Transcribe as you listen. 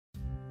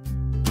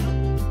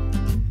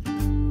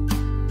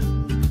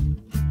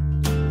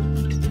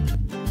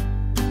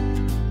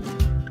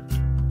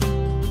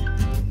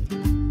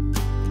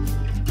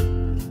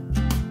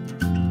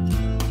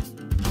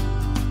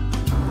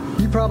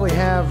probably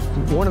have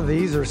one of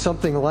these or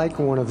something like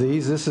one of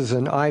these. This is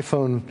an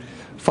iPhone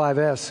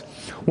 5S.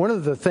 One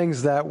of the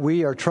things that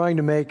we are trying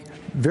to make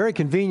very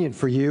convenient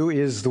for you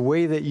is the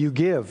way that you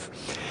give.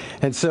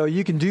 And so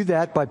you can do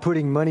that by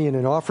putting money in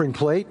an offering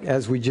plate,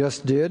 as we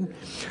just did.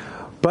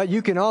 But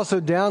you can also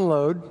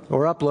download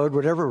or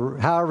upload,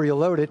 however you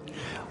load it,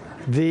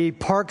 the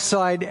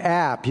Parkside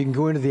app. You can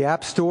go into the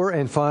App Store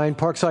and find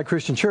Parkside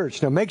Christian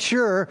Church. Now make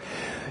sure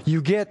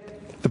you get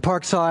the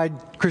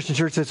Parkside Christian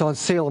Church that's on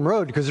Salem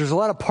Road, because there's a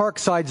lot of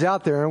Parksides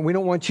out there, and we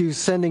don't want you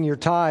sending your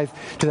tithe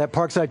to that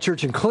Parkside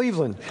Church in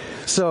Cleveland.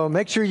 So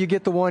make sure you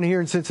get the one here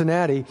in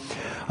Cincinnati.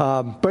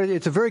 But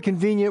it's a very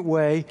convenient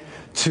way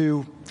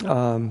to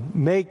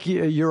make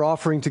your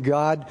offering to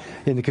God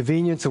in the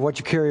convenience of what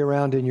you carry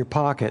around in your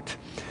pocket.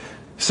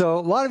 So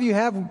a lot of you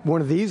have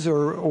one of these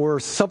or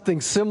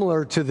something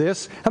similar to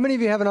this. How many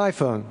of you have an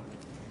iPhone?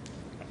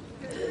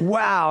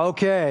 Wow,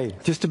 okay.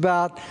 Just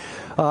about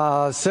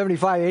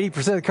 75-80%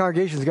 of the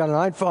congregation's got an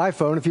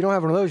iPhone. If you don't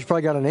have one of those, you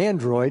probably got an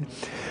Android.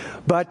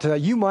 But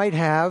you might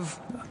have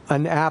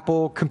an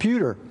Apple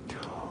computer,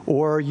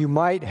 or you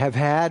might have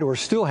had or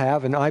still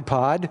have an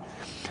iPod,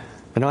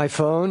 an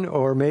iPhone,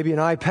 or maybe an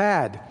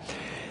iPad.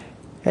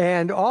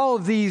 And all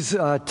of these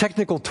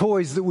technical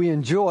toys that we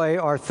enjoy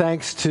are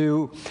thanks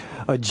to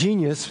a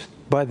genius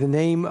by the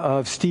name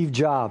of Steve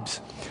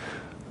Jobs,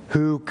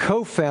 who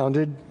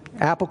co-founded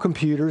Apple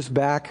Computers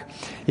back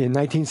in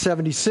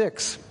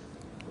 1976.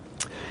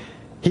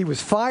 He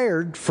was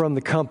fired from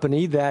the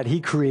company that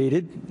he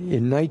created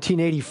in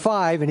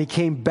 1985, and he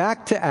came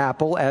back to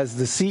Apple as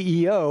the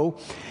CEO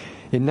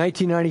in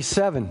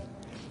 1997,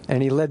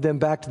 and he led them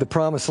back to the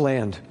promised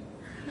land.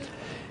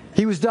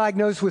 He was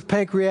diagnosed with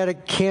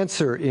pancreatic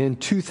cancer in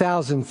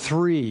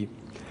 2003.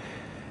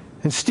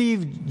 And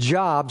Steve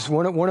Jobs,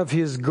 one of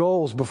his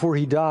goals before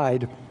he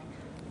died,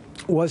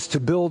 was to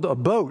build a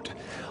boat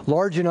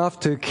large enough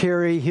to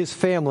carry his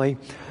family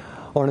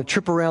on a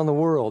trip around the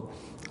world.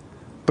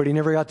 But he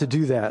never got to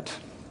do that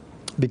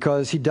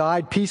because he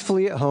died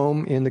peacefully at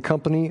home in the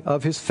company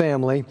of his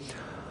family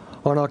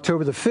on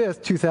October the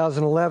 5th,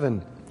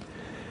 2011.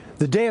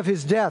 The day of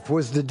his death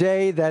was the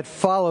day that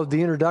followed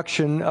the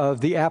introduction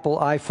of the Apple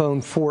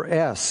iPhone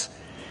 4S.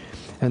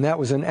 And that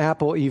was an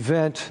Apple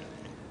event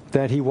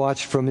that he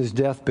watched from his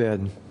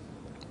deathbed.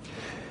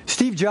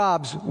 Steve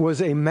Jobs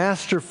was a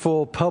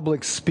masterful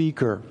public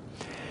speaker,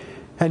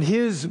 and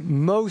his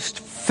most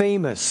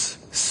famous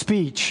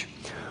speech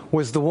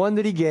was the one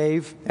that he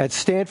gave at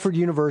Stanford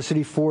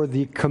University for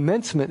the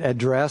commencement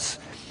address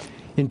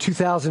in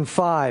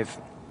 2005.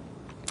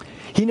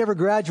 He never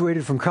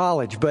graduated from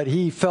college, but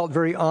he felt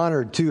very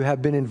honored to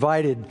have been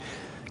invited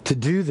to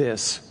do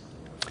this.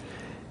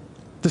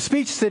 The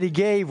speech that he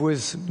gave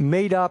was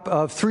made up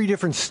of 3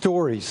 different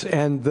stories,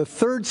 and the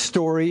third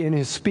story in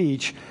his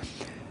speech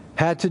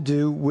had to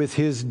do with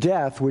his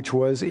death, which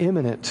was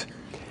imminent,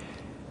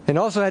 and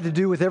also had to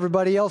do with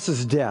everybody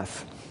else's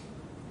death.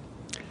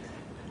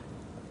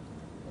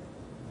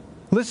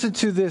 Listen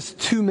to this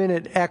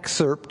 2-minute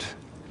excerpt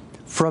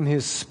from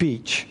his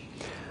speech.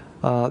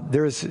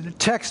 There's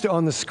text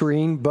on the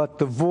screen, but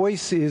the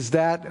voice is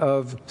that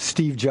of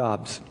Steve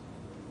Jobs.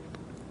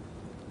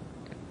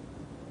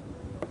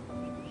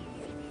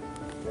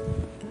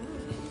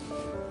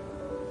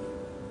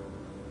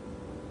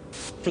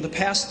 For the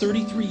past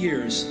 33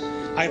 years,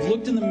 I have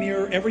looked in the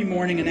mirror every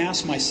morning and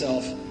asked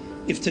myself,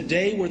 if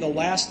today were the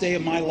last day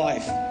of my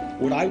life,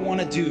 would I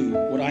want to do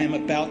what I am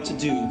about to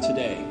do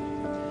today?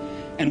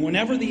 And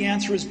whenever the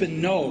answer has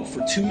been no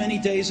for too many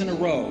days in a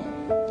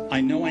row,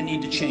 I know I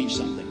need to change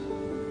something.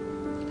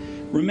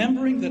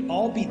 Remembering that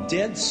I'll be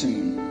dead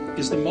soon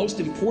is the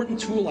most important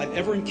tool I've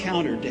ever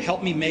encountered to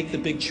help me make the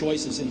big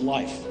choices in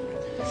life.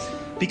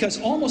 Because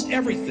almost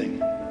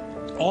everything,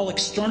 all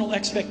external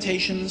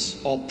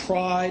expectations, all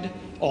pride,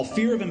 all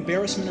fear of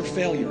embarrassment or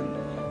failure,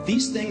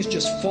 these things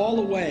just fall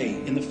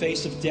away in the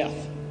face of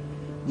death,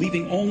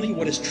 leaving only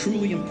what is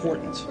truly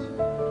important.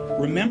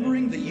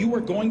 Remembering that you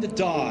are going to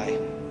die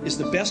is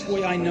the best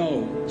way I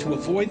know to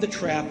avoid the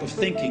trap of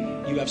thinking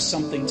you have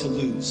something to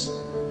lose.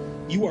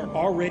 You are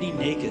already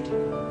naked.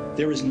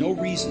 There is no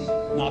reason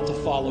not to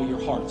follow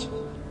your heart.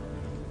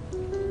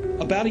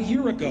 About a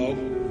year ago,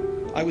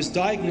 I was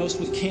diagnosed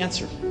with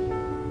cancer.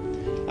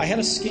 I had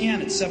a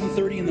scan at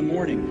 7:30 in the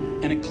morning,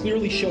 and it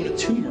clearly showed a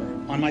tumor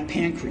on my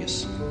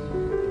pancreas.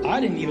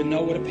 I didn't even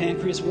know what a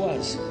pancreas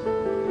was.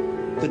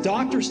 The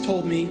doctors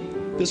told me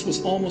this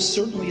was almost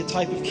certainly a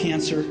type of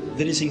cancer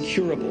that is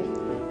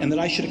incurable, and that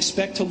I should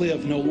expect to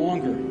live no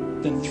longer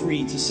than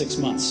 3 to 6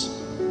 months.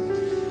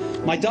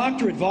 My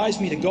doctor advised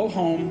me to go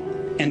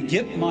home and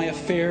get my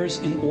affairs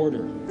in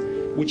order,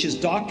 which is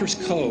doctor's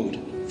code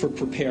for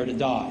prepare to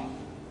die.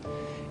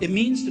 It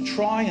means to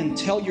try and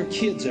tell your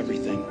kids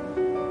everything.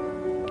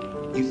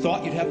 You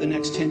thought you'd have the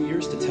next 10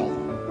 years to tell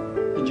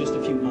them in just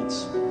a few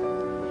months.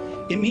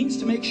 It means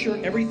to make sure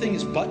everything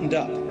is buttoned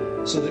up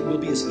so that it will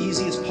be as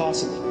easy as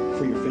possible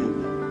for your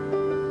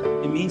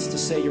family. It means to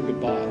say your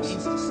goodbyes.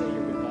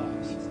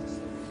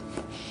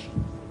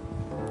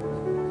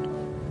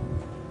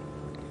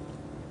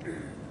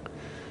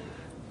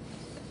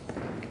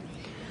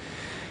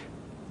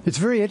 It's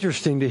very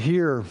interesting to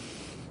hear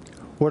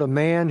what a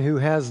man who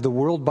has the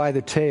world by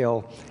the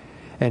tail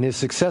and is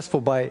successful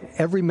by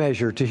every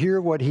measure, to hear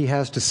what he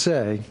has to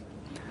say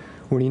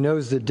when he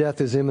knows that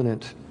death is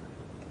imminent.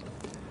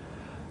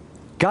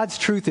 God's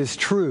truth is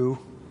true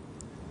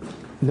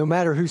no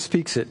matter who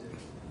speaks it,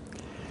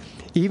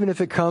 even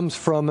if it comes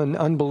from an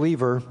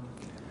unbeliever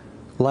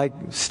like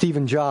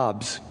Stephen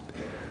Jobs,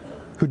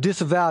 who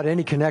disavowed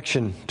any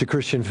connection to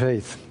Christian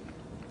faith.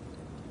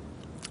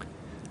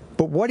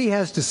 But what he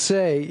has to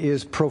say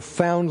is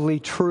profoundly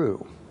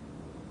true.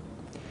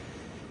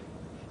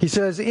 He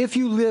says, if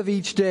you live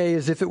each day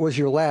as if it was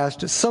your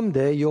last,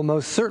 someday you'll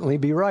most certainly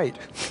be right.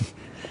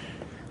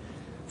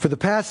 For the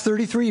past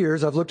 33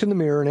 years, I've looked in the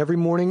mirror and every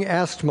morning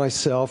asked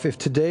myself, if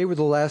today were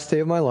the last day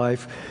of my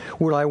life,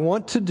 would I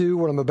want to do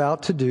what I'm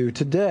about to do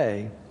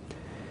today?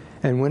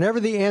 And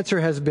whenever the answer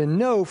has been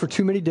no for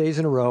too many days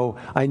in a row,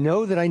 I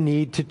know that I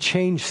need to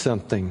change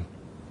something.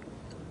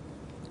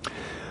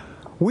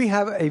 We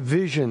have a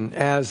vision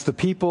as the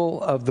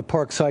people of the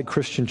Parkside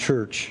Christian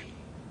Church.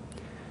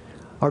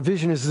 Our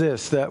vision is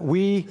this, that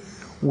we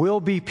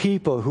will be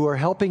people who are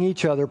helping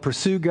each other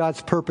pursue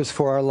God's purpose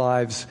for our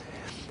lives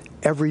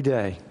every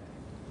day.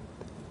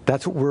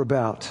 That's what we're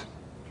about.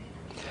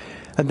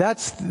 And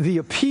that's the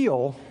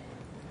appeal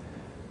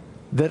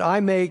that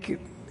I make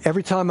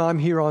every time I'm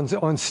here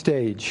on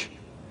stage.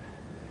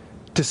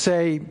 To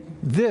say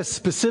this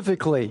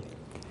specifically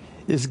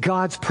is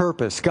God's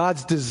purpose,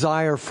 God's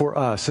desire for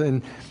us,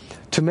 and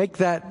to make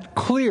that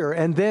clear,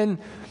 and then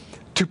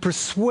to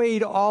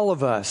persuade all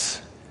of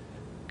us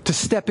to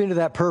step into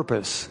that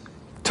purpose,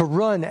 to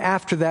run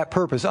after that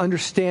purpose,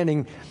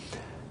 understanding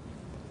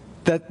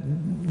that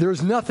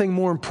there's nothing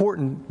more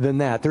important than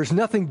that. There's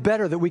nothing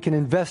better that we can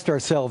invest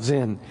ourselves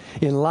in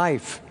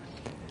life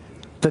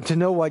than to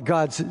know what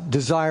God's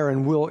desire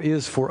and will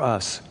is for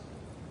us.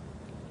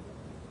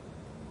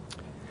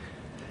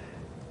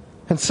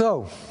 And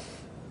so,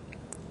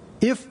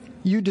 if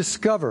you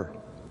discover,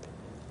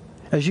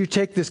 as you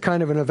take this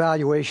kind of an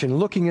evaluation,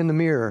 looking in the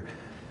mirror,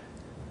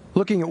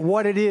 looking at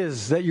what it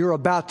is that you're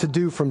about to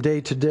do from day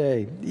to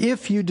day,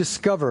 if you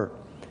discover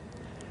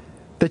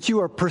that you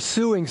are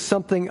pursuing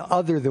something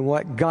other than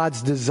what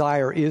God's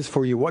desire is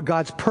for you, what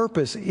God's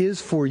purpose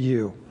is for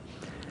you,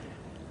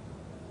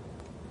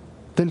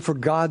 then for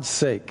God's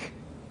sake,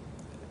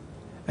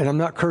 and I'm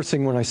not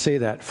cursing when I say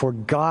that, for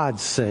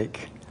God's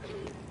sake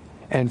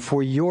and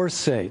for your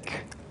sake,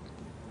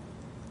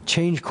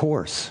 change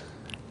course.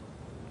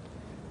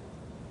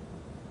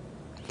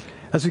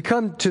 As we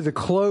come to the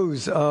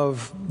close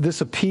of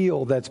this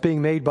appeal that's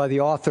being made by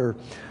the author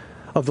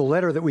of the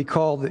letter that we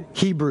call the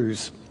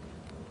Hebrews,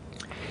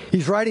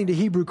 he's writing to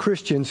Hebrew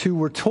Christians who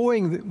were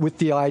toying with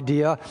the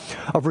idea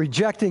of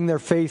rejecting their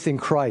faith in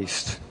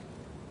Christ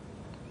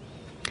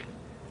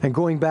and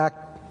going back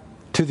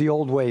to the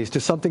old ways, to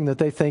something that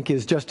they think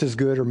is just as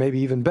good or maybe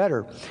even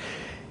better.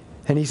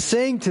 And he's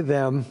saying to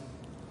them,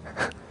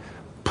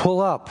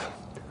 pull up,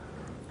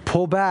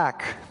 pull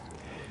back,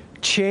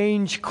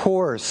 change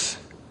course.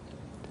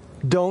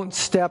 Don't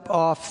step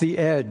off the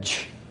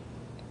edge.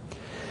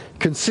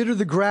 Consider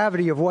the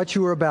gravity of what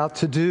you are about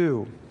to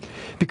do,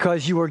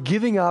 because you are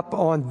giving up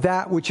on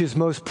that which is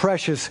most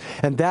precious,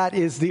 and that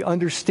is the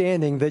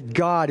understanding that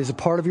God is a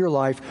part of your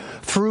life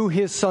through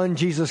His Son,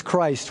 Jesus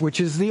Christ,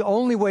 which is the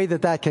only way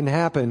that that can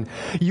happen.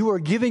 You are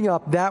giving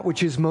up that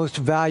which is most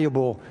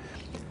valuable.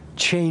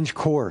 Change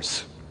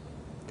course.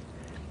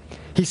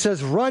 He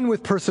says, run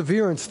with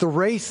perseverance the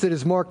race that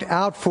is marked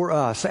out for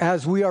us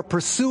as we are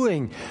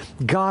pursuing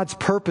God's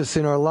purpose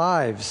in our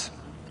lives.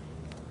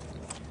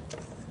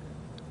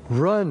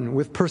 Run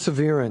with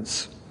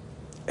perseverance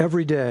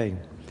every day.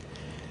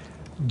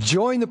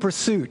 Join the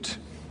pursuit.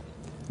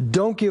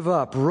 Don't give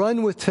up.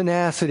 Run with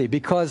tenacity,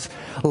 because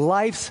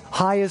life's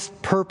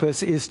highest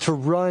purpose is to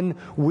run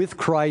with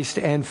Christ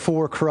and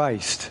for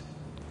Christ.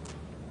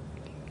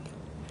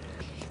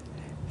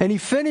 And he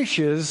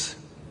finishes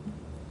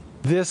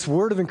this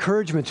word of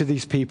encouragement to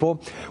these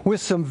people with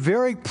some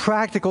very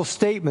practical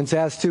statements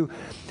as to,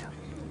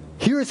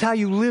 here's how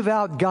you live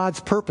out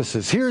God's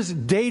purposes. Here's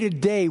day to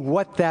day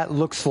what that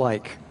looks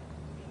like.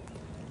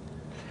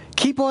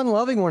 Keep on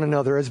loving one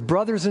another as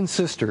brothers and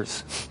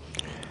sisters.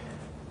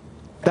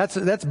 That's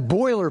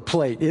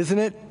boilerplate, isn't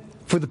it,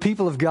 for the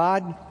people of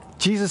God?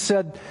 Jesus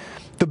said,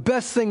 the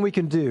best thing we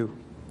can do,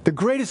 the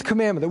greatest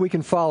commandment that we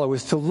can follow,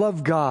 is to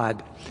love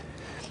God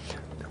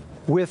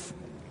with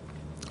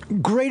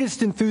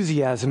greatest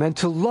enthusiasm and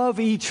to love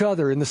each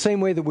other in the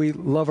same way that we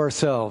love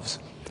ourselves.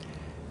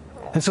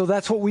 And so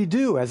that's what we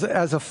do as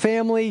a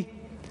family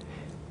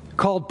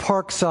called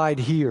Parkside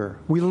here.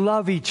 We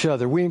love each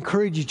other. We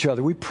encourage each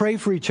other. We pray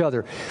for each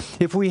other.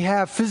 If we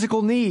have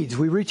physical needs,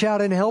 we reach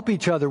out and help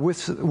each other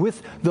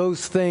with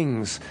those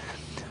things.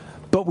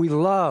 But we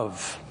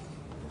love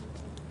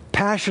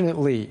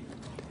passionately.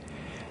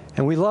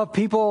 And we love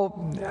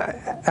people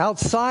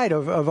outside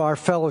of our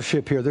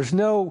fellowship here.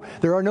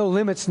 There are no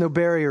limits, no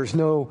barriers,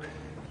 no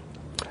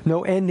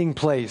ending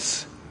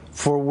place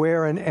for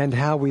where and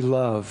how we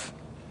love.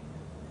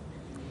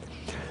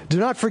 Do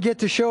not forget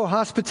to show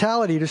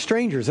hospitality to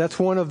strangers. That's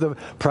one of the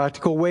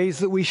practical ways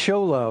that we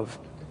show love.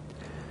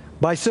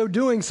 By so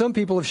doing, some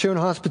people have shown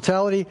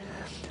hospitality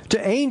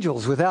to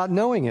angels without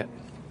knowing it.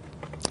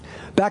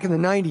 Back in the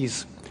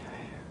 90s,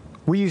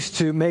 we used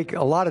to make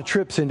a lot of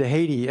trips into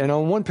Haiti, and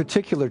on one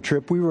particular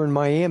trip, we were in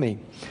Miami,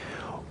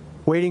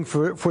 waiting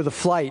for the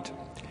flight,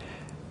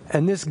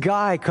 and this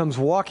guy comes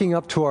walking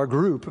up to our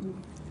group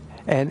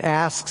and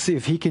asks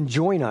if he can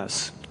join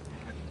us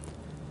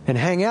and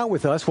hang out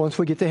with us once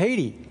we get to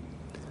Haiti.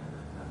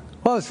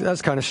 Well,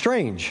 that's kind of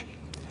strange.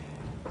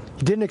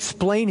 He didn't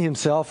explain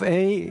himself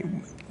any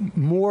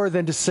more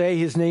than to say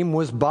his name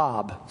was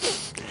Bob.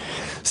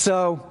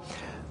 So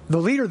the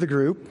leader of the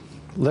group,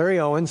 Larry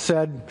Owen,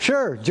 said,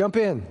 "Sure, jump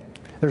in.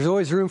 There's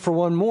always room for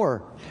one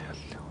more."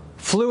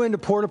 Flew into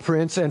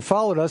Port-au-Prince and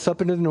followed us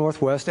up into the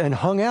Northwest and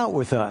hung out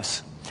with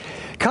us.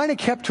 Kind of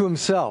kept to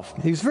himself.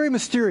 He was very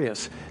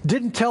mysterious.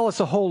 Didn't tell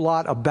us a whole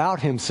lot about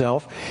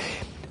himself.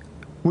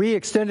 We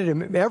extended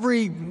him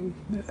every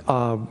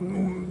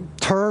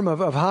term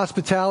of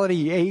hospitality.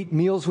 He ate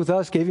meals with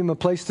us, gave him a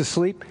place to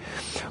sleep.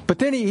 But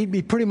then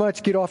he'd pretty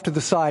much get off to the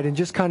side and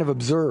just kind of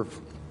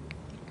observe.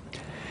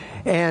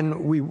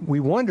 And we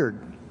wondered,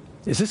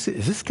 is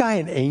this guy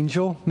an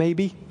angel,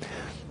 maybe?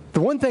 The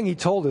one thing he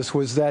told us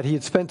was that he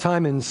had spent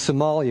time in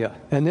Somalia,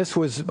 and this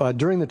was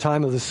during the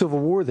time of the Civil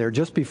War there,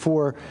 just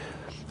before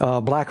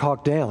Black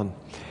Hawk Down.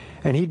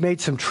 And he'd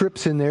made some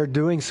trips in there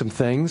doing some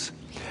things.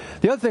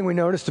 The other thing we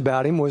noticed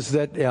about him was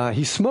that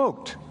he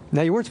smoked.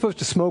 Now, you weren't supposed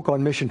to smoke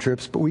on mission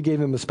trips, but we gave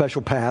him a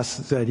special pass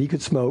that he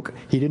could smoke.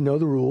 He didn't know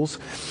the rules.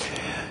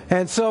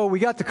 And so we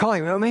got to call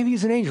him. Oh, maybe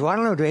he's an angel. I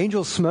don't know. Do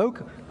angels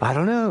smoke? I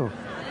don't know.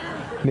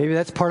 Maybe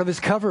that's part of his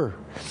cover.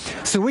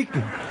 So we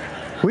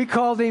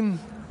called him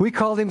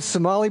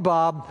Somali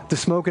Bob, the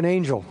smoking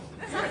angel.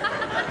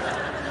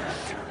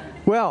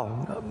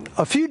 Well,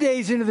 a few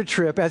days into the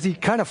trip, as he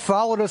kind of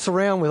followed us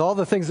around with all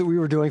the things that we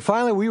were doing,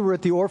 finally we were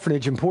at the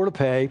orphanage in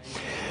Port-au-Pay.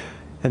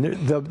 And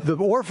the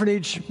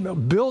orphanage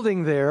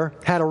building there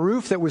had a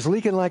roof that was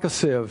leaking like a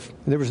sieve.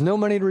 There was no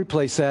money to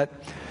replace that.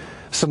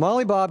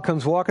 Somali Bob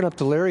comes walking up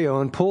to Larry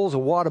Owen, pulls a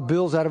wad of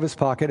bills out of his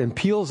pocket, and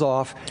peels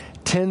off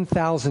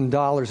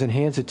 $10,000 and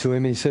hands it to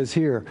him. And he says,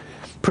 "Here,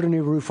 put a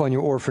new roof on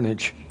your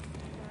orphanage."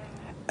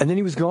 And then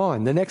he was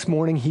gone. The next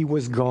morning, he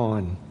was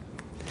gone.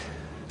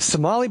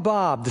 Somali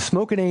Bob, the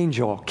smoking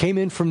angel, came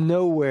in from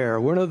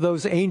nowhere, one of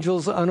those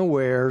angels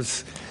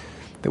unawares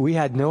that we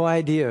had no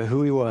idea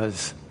who he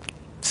was.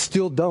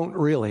 Still don't,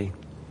 really.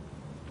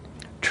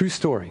 True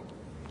story.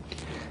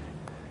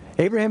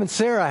 Abraham and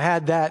Sarah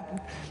had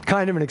that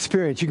kind of an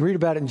experience. You can read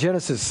about it in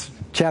Genesis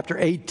chapter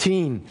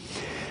 18.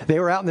 They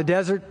were out in the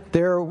desert.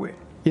 They're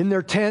in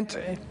their tent.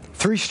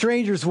 3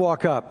 strangers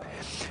walk up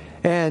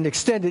and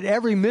extended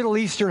every Middle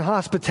Eastern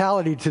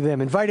hospitality to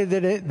them, invited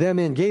them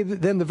in,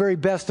 gave them the very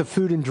best of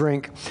food and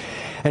drink.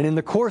 And in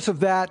the course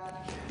of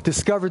that,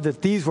 discovered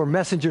that these were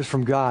messengers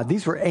from God.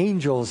 These were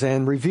angels,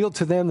 and revealed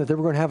to them that they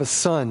were going to have a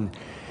son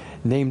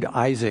named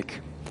Isaac.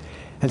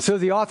 And so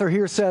the author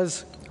here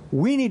says,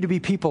 we need to be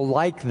people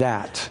like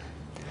that,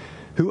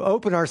 who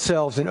open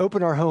ourselves and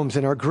open our homes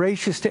and are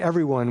gracious to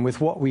everyone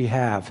with what we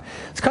have.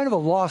 It's kind of a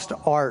lost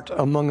art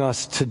among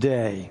us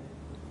today.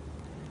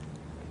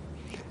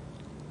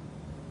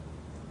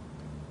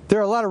 There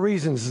are a lot of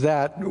reasons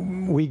that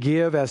we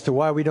give as to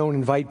why we don't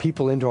invite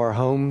people into our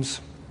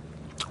homes,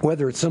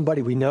 whether it's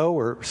somebody we know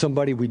or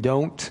somebody we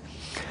don't.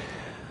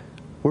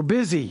 We're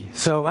busy,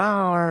 so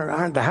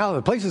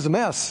the place is a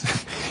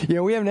mess.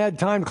 We haven't had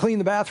time to clean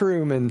the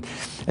bathroom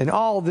and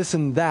all this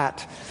and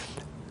that,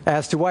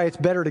 as to why it's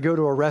better to go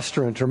to a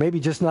restaurant or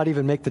maybe just not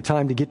even make the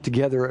time to get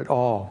together at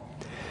all.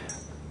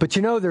 But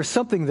there's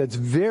something that's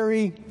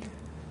very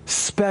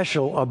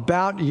special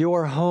about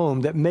your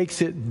home that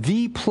makes it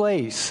the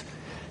place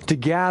to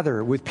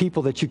gather with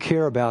people that you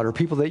care about or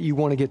people that you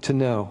want to get to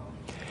know.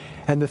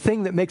 And the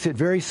thing that makes it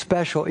very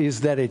special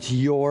is that it's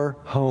your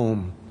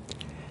home.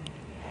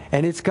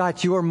 And it's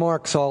got your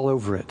marks all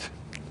over it.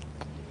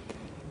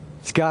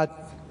 It's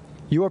got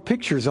your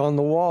pictures on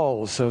the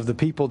walls of the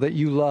people that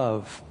you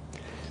love.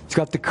 It's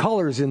got the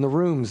colors in the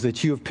rooms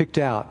that you have picked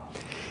out.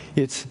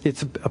 It's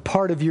a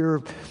part of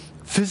your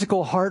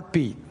physical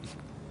heartbeat.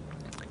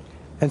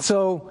 And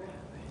so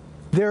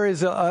there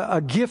is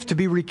a gift to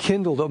be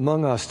rekindled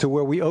among us, to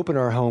where we open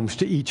our homes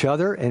to each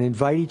other and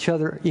invite each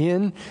other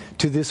in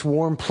to this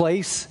warm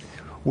place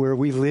where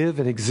we live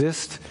and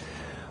exist.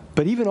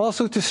 But even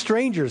also to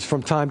strangers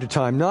from time to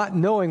time, not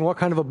knowing what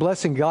kind of a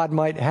blessing God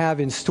might have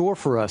in store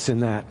for us in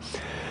that.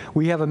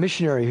 We have a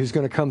missionary who's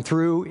going to come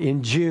through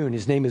in June.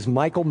 His name is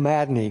Michael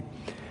Madney.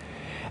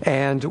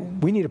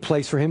 And we need a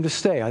place for him to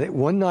stay. I think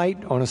one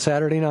night on a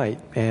Saturday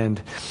night.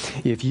 And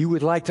if you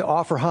would like to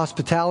offer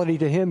hospitality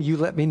to him, you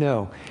let me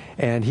know.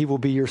 And he will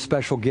be your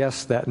special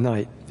guest that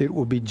night. It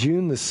will be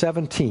June the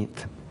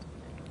 17th.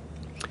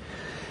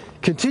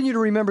 Continue to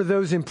remember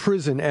those in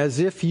prison as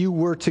if you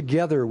were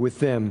together with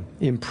them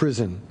in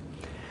prison.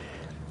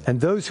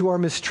 And those who are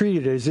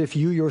mistreated as if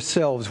you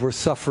yourselves were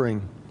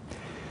suffering.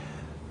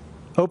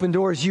 Open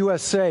Doors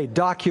USA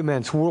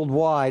documents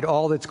worldwide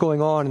all that's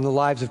going on in the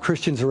lives of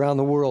Christians around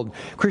the world.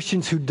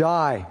 Christians who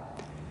die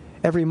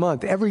every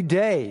month, every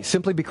day,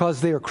 simply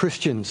because they are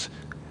Christians.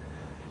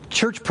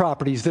 Church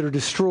properties that are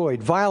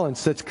destroyed,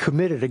 violence that's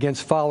committed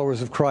against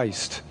followers of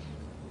Christ.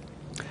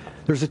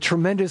 There's a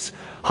tremendous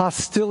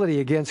hostility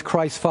against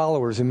Christ's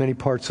followers in many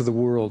parts of the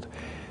world.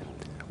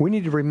 We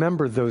need to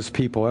remember those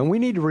people, and we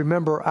need to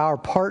remember our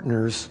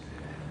partners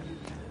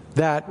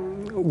that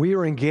we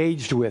are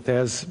engaged with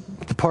as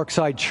the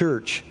Parkside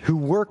Church, who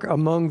work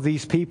among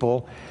these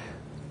people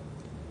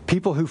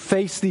who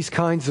face these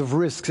kinds of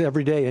risks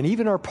every day, and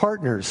even our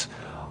partners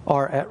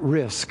are at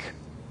risk.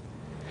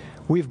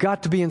 We've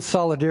got to be in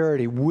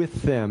solidarity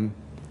with them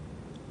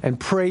and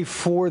pray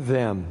for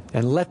them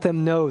and let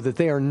them know that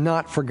they are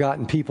not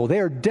forgotten people. They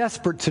are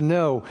desperate to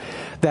know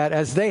that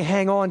as they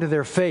hang on to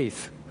their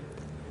faith,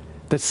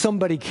 that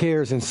somebody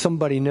cares and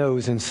somebody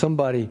knows and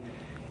somebody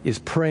is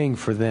praying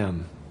for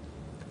them.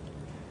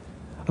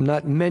 I'm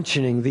not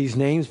mentioning these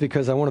names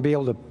because I want to be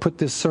able to put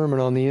this sermon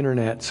on the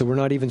internet, so we're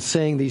not even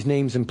saying these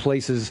names in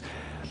places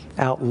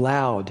out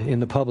loud in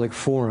the public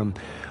forum.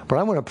 But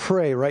I want to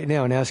pray right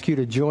now and ask you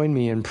to join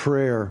me in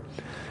prayer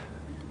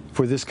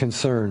for this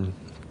concern.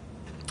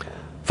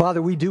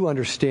 Father, we do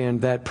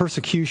understand that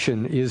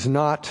persecution is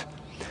not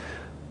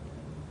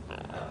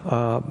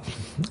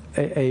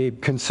a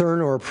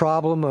concern or a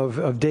problem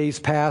of days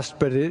past,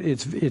 but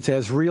it's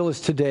as real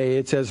as today.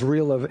 It's as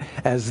real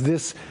as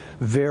this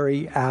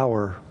very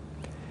hour.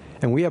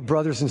 And we have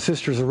brothers and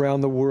sisters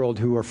around the world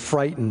who are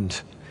frightened,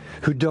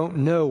 who don't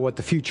know what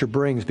the future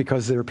brings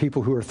because there are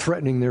people who are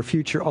threatening their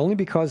future only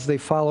because they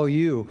follow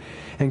you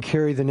and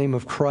carry the name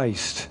of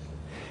Christ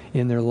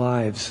in their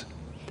lives.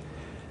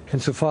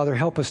 And so, Father,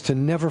 help us to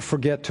never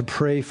forget to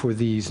pray for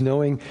these,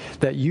 knowing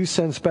that you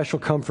send special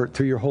comfort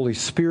through your Holy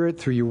Spirit,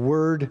 through your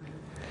word.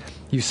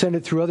 You send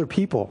it through other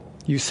people.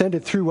 You send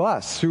it through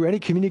us, through any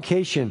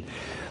communication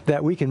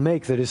that we can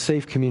make that is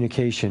safe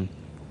communication.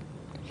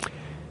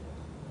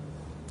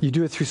 You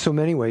do it through so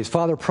many ways.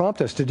 Father,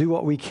 prompt us to do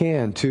what we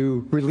can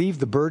to relieve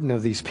the burden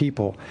of these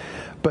people,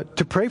 but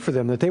to pray for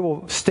them, that they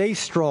will stay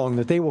strong,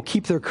 that they will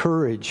keep their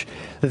courage,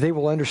 that they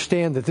will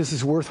understand that this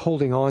is worth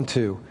holding on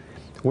to,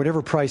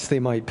 whatever price they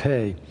might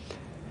pay.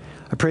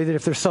 I pray that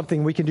if there's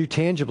something we can do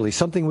tangibly,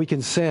 something we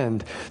can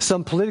send,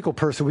 some political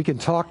person we can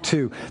talk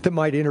to that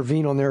might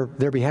intervene on their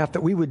behalf,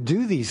 that we would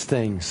do these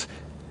things.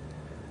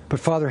 But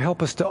Father,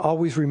 help us to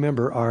always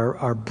remember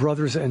our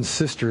brothers and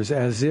sisters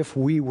as if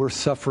we were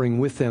suffering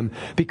with them,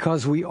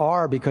 because we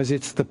are, because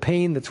it's the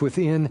pain that's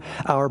within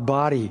our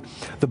body,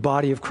 the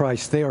body of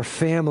Christ. They are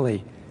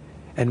family,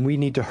 and we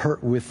need to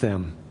hurt with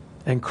them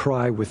and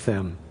cry with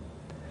them.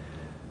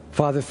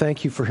 Father,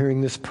 thank you for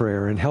hearing this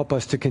prayer, and help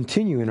us to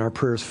continue in our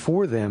prayers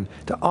for them,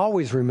 to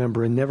always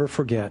remember and never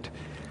forget.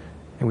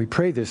 And we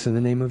pray this in the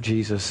name of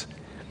Jesus.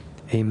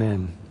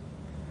 Amen.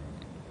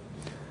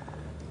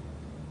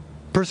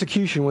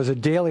 Persecution was a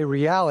daily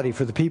reality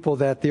for the people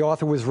that the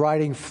author was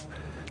writing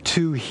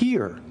to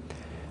here.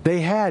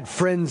 They had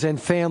friends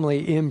and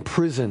family in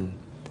prison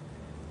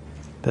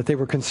that they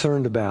were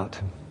concerned about.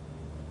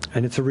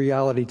 And it's a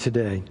reality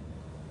today.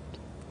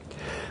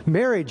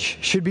 Marriage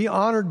should be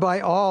honored by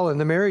all in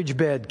the marriage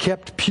bed,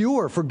 kept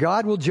pure, for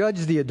God will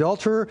judge the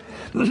adulterer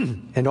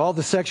and all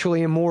the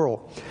sexually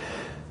immoral.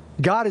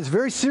 God is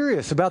very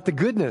serious about the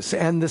goodness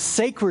and the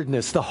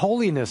sacredness, the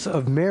holiness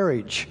of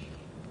marriage.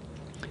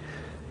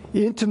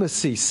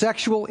 Intimacy,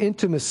 sexual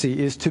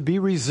intimacy, is to be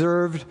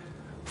reserved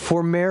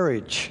for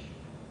marriage.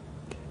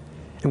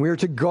 And we are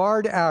to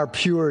guard our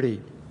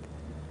purity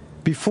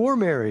before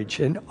marriage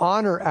and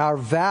honor our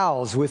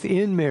vows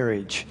within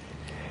marriage.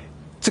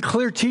 It's a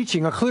clear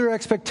teaching, a clear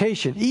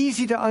expectation,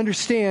 easy to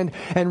understand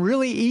and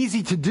really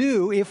easy to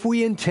do if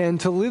we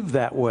intend to live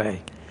that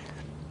way.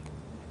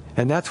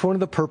 And that's one of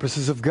the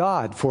purposes of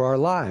God for our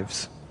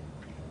lives.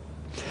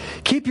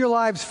 Keep your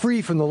lives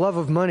free from the love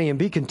of money and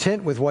be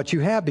content with what you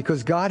have,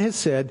 because God has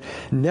said,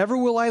 never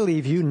will I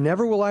leave you,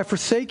 never will I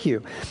forsake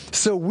you.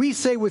 So we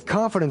say with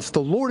confidence, the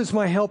Lord is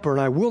my helper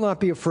and I will not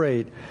be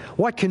afraid.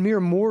 What can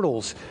mere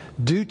mortals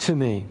do to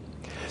me?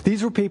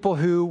 These were people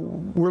who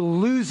were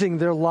losing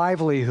their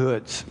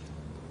livelihoods.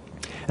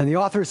 And the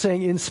author is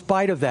saying, in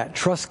spite of that,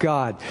 trust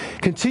God.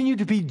 Continue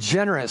to be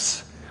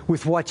generous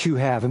with what you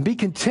have and be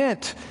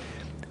content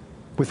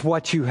with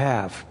what you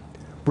have.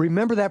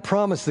 Remember that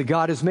promise that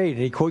God has made.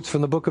 And he quotes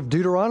from the book of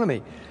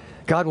Deuteronomy.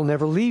 God will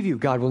never leave you.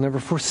 God will never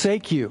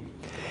forsake you.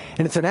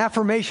 And it's an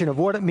affirmation of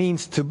what it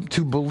means to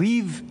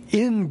believe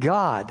in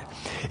God.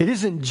 It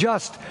isn't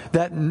just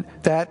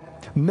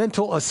that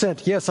mental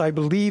assent. Yes, I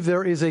believe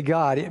there is a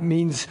God. It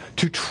means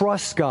to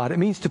trust God. It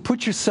means to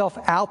put yourself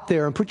out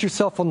there and put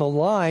yourself on the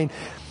line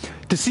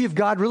to see if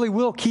God really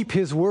will keep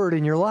his word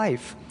in your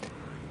life.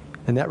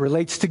 And that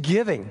relates to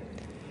giving.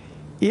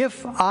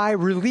 If I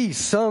release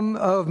some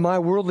of my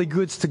worldly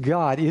goods to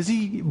God,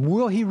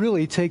 will he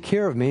really take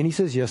care of me? And he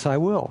says, yes, I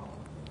will.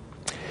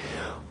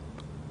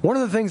 One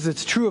of the things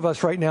that's true of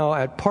us right now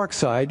at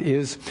Parkside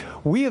is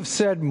I have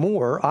said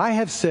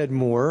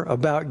more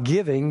about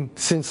giving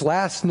since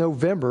last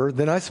November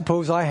than I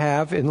suppose I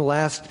have in the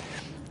last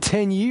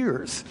 10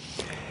 years,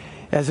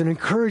 as an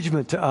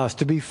encouragement to us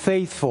to be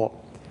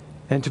faithful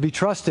and to be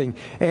trusting.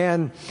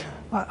 And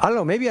I don't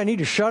know, maybe I need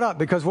to shut up,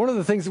 because one of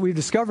the things that we've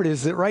discovered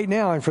is that right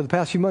now and for the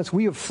past few months,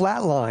 we have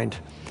flatlined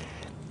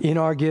in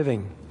our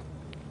giving.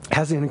 It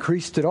hasn't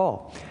increased at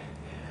all.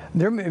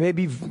 There may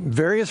be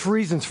various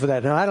reasons for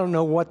that, and I don't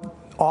know what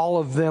all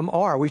of them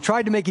are. We've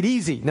tried to make it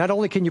easy. Not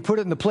only can you put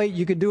it in the plate,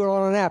 you can do it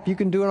on an app, you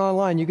can do it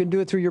online, you can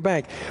do it through your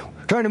bank.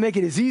 We're trying to make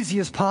it as easy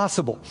as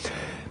possible.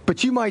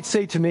 But you might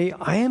say to me,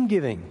 I am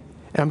giving,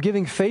 and I'm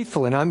giving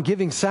faithfully, and I'm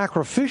giving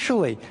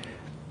sacrificially.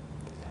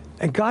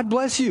 And God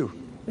bless you.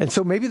 And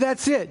so maybe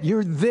that's it.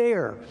 You're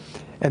there,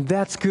 and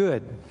that's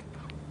good.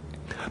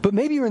 But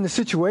maybe you're in the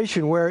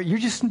situation where you're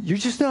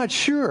just not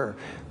sure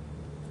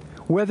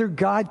whether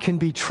God can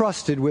be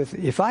trusted with,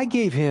 if I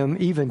gave him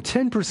even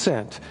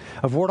 10%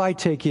 of what I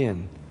take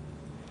in,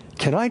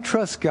 can I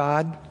trust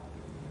God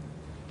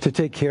to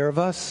take care of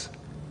us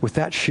with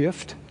that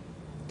shift?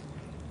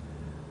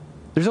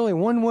 There's only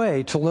one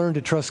way to learn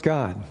to trust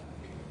God,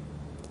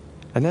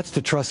 and that's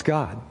to trust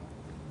God.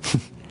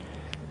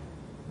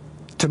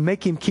 To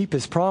make him keep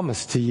his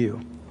promise to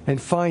you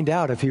and find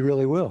out if he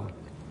really will.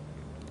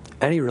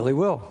 And he really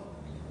will.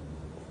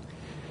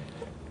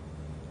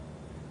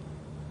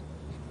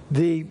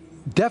 The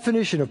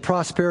definition of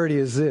prosperity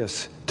is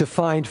this: to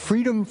find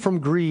freedom from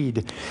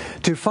greed,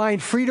 to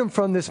find freedom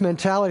from this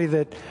mentality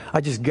that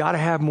I just got to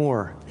have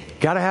more.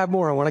 Got to have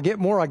more. I want to get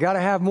more. I got to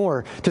have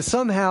more. To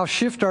somehow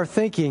shift our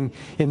thinking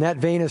in that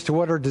vein as to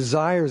what our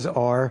desires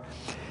are,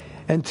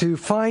 and to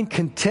find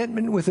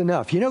contentment with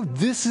enough. You know,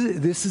 this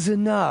is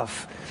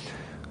enough.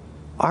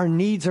 Our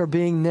needs are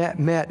being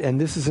met,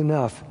 and this is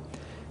enough.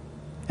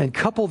 And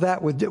couple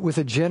that with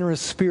a generous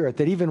spirit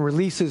that even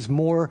releases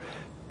more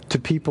to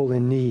people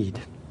in need.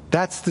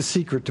 That's the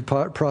secret to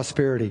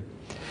prosperity.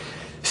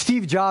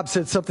 Steve Jobs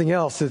said something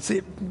else that's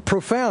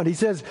profound. He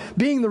says,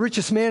 being the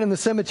richest man in the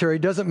cemetery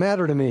doesn't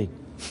matter to me.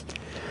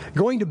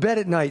 Going to bed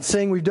at night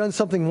saying we've done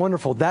something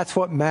wonderful, that's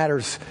what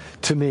matters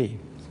to me.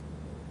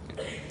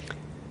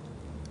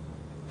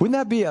 Wouldn't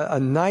that be a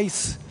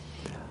nice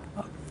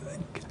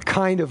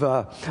kind of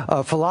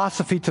a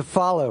philosophy to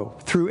follow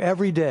through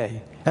every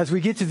day? As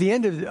we get to the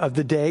end of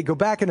the day, go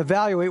back and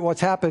evaluate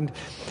what's happened,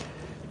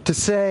 to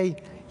say,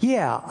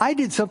 yeah, I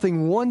did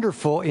something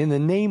wonderful in the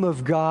name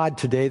of God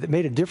today that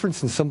made a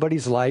difference in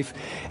somebody's life.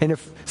 And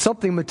if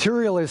something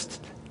material is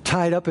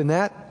tied up in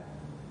that,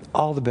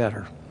 all the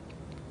better.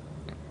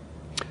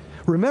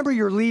 Remember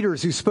your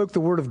leaders who spoke the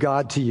word of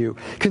God to you.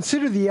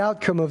 Consider the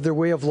outcome of their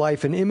way of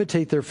life and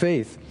imitate their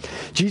faith.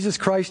 Jesus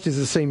Christ is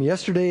the same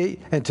yesterday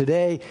and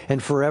today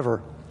and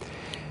forever.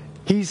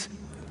 He's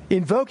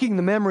invoking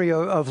the memory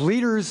of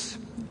leaders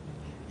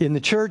in the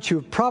church who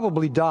have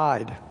probably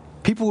died.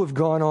 People who have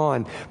gone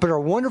on, but are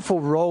wonderful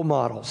role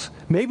models.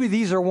 Maybe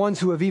these are ones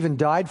who have even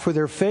died for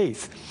their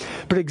faith.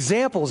 But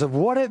examples of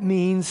what it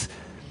means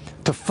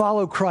to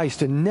follow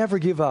Christ and never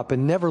give up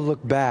and never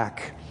look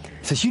back.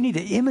 It says you need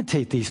to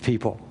imitate these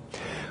people.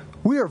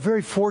 We are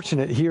very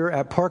fortunate here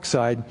at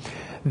Parkside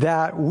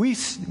that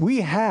we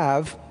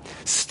have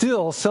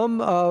still some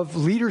of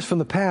leaders from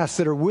the past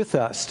that are with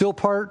us, still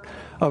part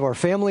of our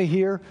family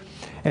here,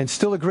 and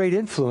still a great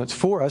influence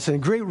for us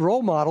and great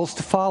role models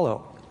to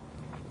follow.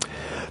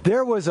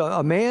 There was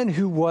a man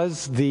who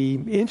was the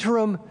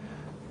interim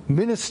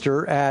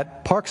minister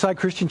at Parkside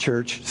Christian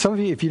Church. Some of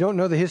you, if you don't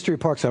know the history of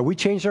Parkside, we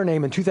changed our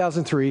name in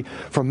 2003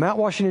 from Mount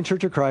Washington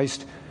Church of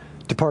Christ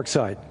to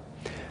Parkside,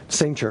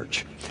 same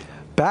church.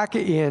 Back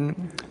in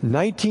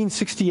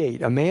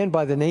 1968, a man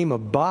by the name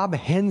of Bob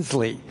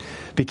Hensley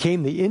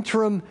became the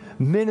interim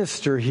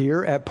minister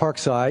here at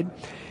Parkside.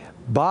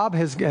 Bob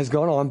has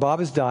gone on. Bob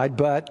has died,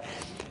 but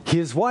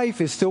his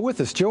wife is still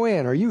with us.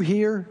 Joanne, are you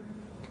here?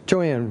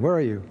 Joanne, where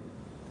are you?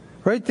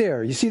 Right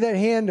there. You see that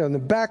hand on the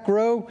back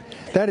row?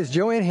 That is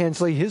Joanne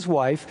Hensley, his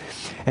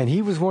wife, and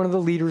he was one of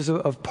the leaders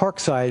of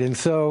Parkside. And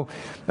so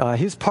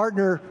his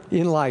partner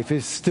in life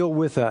is still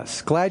with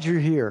us. Glad you're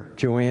here,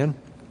 Joanne.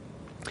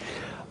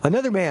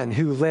 Another man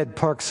who led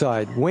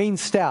Parkside, Wayne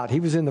Stout. He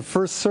was in the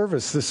first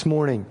service this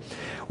morning.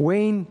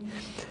 Wayne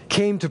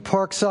came to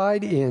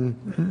Parkside in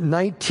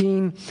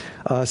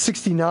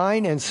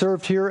 1969 and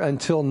served here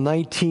until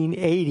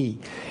 1980.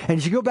 And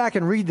as you go back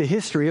and read the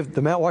history of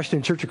the Mount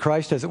Washington Church of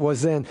Christ as it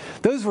was then,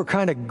 those were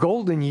kind of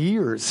golden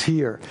years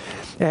here.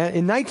 And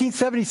in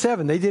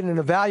 1977, they did an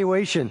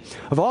evaluation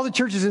of all the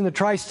churches in the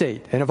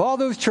tri-state. And of all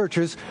those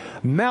churches,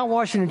 Mount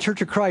Washington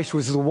Church of Christ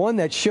was the one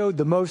that showed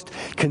the most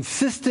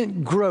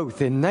consistent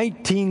growth in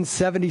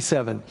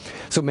 1977.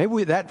 So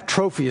maybe that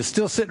trophy is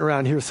still sitting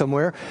around here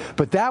somewhere.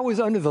 But that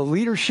was under the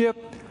leadership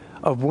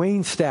of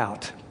Wayne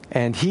Stout.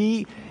 And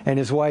he and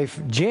his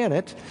wife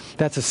Janet.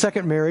 That's a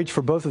second marriage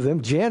for both of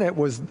them. Janet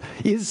was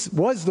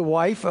the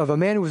wife of a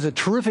man who was a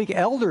terrific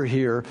elder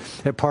here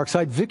at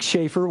Parkside, Vic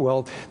Schaefer.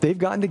 Well, they've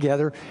gotten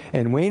together,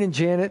 and Wayne and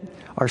Janet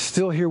are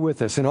still here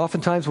with us. And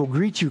oftentimes we'll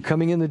greet you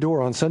coming in the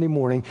door on Sunday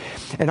morning.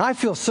 And I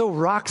feel so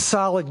rock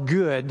solid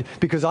good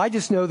because I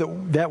just know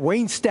that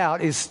Wayne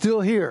Stout is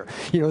still here.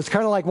 You know, it's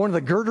kind of like one of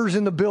the girders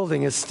in the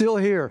building is still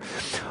here,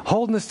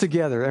 holding us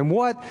together. And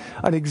what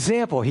an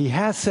example he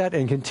has set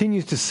and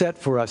continues to set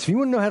for us. If you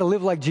want to know how to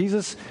live like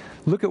Jesus,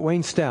 look at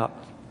Wayne Stout.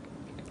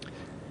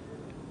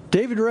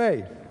 David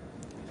Ray.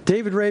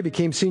 David Ray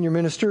became senior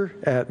minister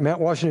at Mount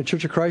Washington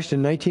Church of Christ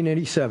in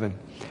 1987.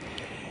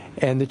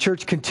 And the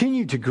church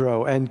continued to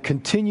grow and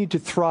continued to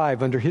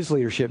thrive under his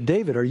leadership.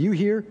 David, are you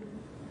here?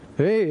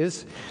 There he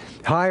is.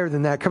 Higher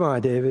than that. Come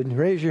on, David.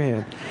 Raise your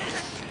hand.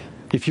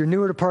 If you're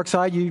newer to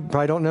Parkside, you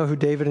probably don't know who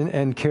David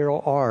and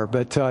Carol are.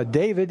 But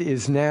David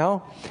is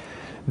now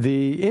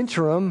the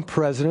interim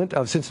president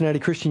of Cincinnati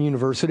Christian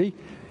University.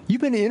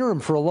 You've been interim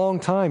for a long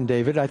time,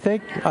 David. I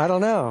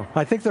don't know.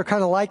 I think they're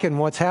kind of liking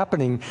what's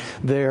happening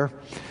there.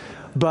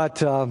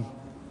 But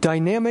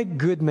dynamic,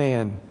 good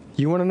man.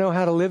 You want to know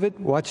how to live it?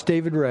 Watch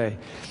David Ray.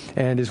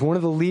 And is one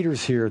of the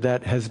leaders here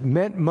that has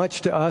meant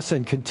much to us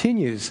and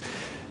continues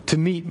to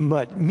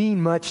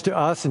mean much to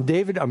us. And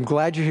David, I'm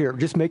glad you're here. It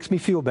just makes me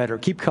feel better.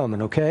 Keep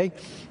coming, okay?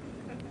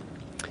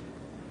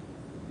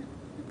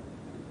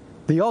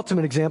 The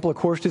ultimate example, of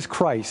course, is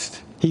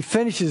Christ. He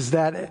finishes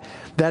that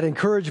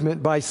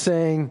encouragement by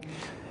saying,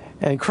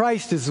 and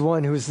Christ is the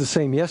one who is the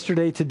same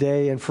yesterday,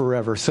 today, and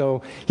forever.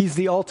 So he's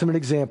the ultimate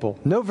example.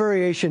 No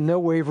variation, no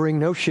wavering,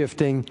 no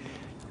shifting.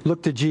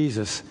 Look to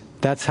Jesus.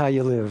 That's how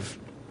you live.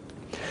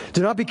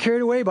 Do not be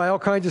carried away by all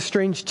kinds of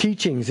strange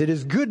teachings. It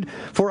is good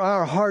for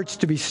our hearts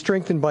to be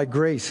strengthened by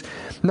grace,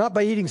 not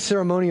by eating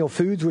ceremonial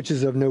foods, which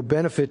is of no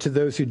benefit to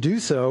those who do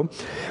so.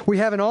 We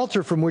have an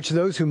altar from which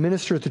those who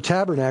minister at the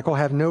tabernacle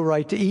have no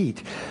right to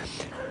eat.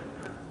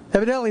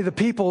 Evidently, the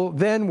people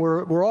then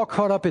were all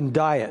caught up in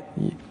diet.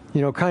 You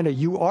know, kind of,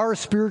 you are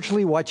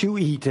spiritually what you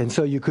eat. And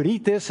so you could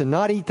eat this and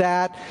not eat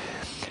that.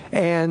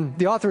 And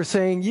the author is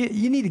saying,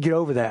 you need to get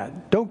over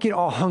that. Don't get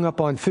all hung up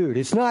on food.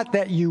 It's not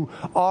that you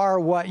are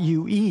what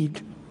you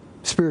eat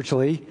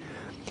spiritually.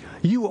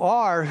 You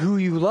are who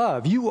you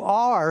love. You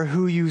are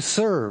who you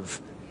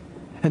serve.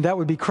 And that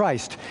would be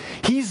Christ.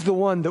 He's the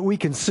one that we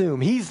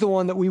consume. He's the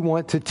one that we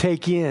want to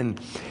take in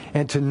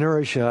and to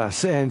nourish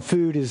us. And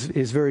food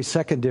is very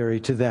secondary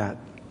to that.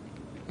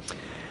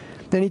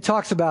 Then he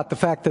talks about the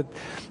fact that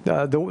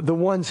the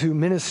ones who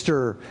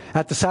minister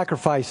at the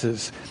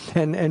sacrifices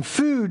and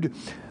food,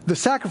 the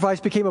sacrifice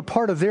became a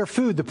part of their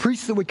food. The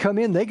priests that would come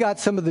in, they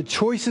got some of the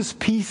choicest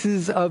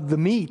pieces of the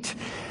meat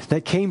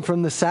that came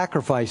from the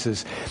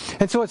sacrifices.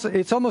 And so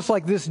it's almost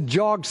like this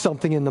jogged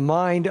something in the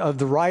mind of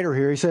the writer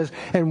here. He says,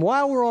 and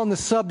while we're on the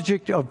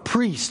subject of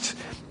priests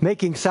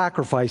making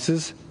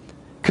sacrifices,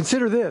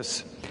 consider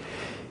this.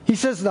 He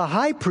says the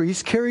high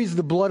priest carries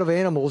the blood of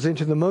animals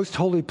into the most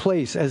holy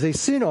place as a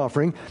sin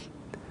offering,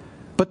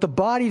 but the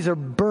bodies are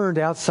burned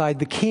outside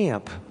the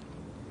camp.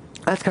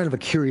 That's kind of a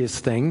curious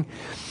thing.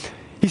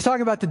 He's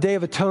talking about the Day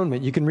of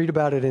Atonement. You can read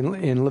about it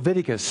in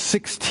Leviticus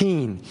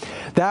 16.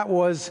 That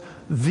was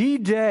the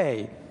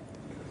day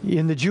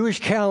in the Jewish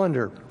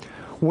calendar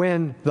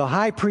when the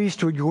high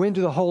priest would go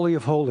into the Holy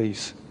of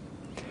Holies,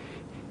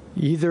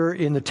 either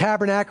in the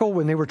tabernacle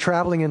when they were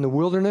traveling in the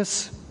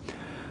wilderness,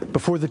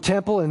 before the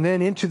temple, and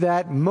then into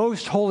that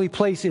most holy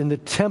place in the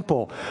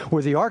temple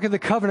where the Ark of the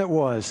Covenant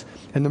was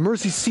and the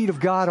mercy seat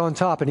of God on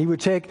top. And he would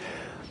take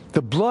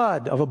the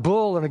blood of a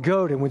bull and a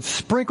goat and would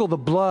sprinkle the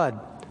blood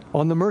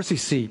on the mercy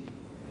seat.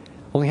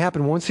 Only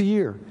happened once a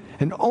year.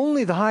 And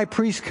only the high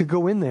priest could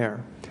go in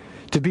there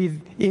to be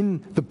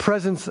in the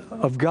presence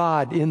of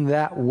God in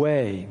that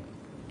way.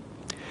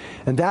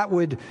 And that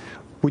would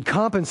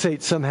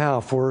compensate somehow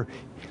for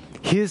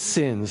his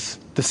sins,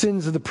 the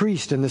sins of the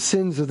priest and the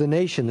sins of the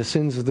nation, the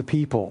sins of the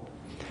people.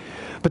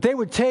 But they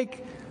would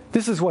take,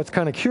 this is what's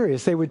kind of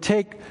curious, they would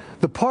take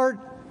the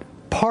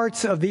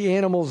parts of the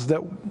animals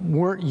that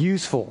weren't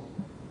useful,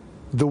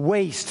 the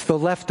waste, the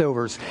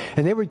leftovers,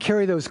 and they would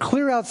carry those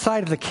clear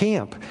outside of the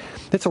camp.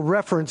 That's a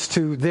reference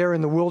to there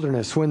in the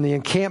wilderness when the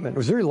encampment, it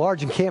was a very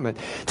large encampment,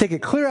 take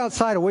it clear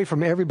outside away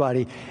from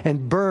everybody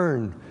and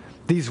burn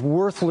these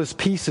worthless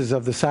pieces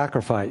of the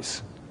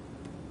sacrifice.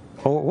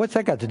 Oh, what's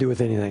that got to do with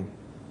anything?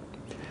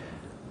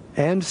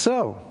 And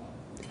so,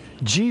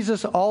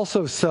 Jesus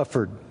also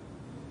suffered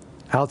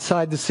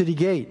outside the city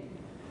gate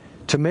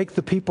to make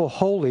the people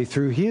holy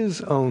through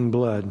his own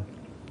blood.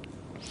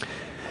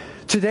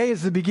 Today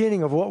is the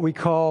beginning of what we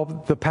call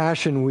the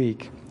Passion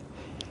Week.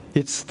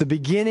 It's the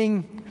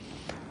beginning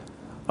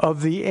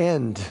of the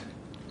end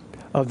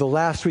of the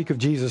last week of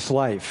Jesus'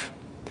 life.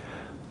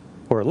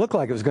 Or it looked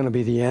like it was going to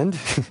be the end,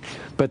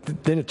 but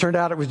then it turned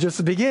out it was just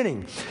the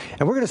beginning.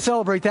 And we're going to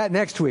celebrate that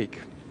next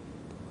week.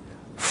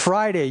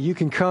 Friday, you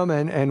can come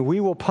and we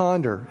will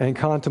ponder and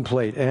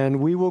contemplate, and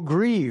we will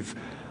grieve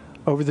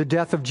over the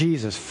death of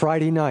Jesus.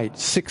 Friday night,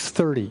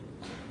 6:30.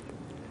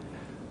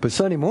 But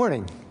Sunday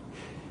morning,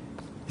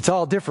 It's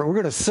all different. We're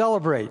going to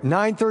celebrate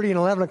 9:30 and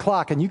 11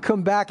 o'clock, and you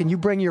come back and you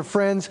bring your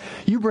friends.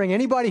 You bring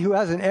anybody who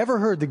hasn't ever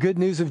heard the good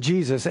news of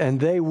Jesus, and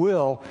they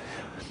will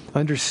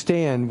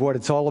understand what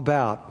it's all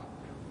about.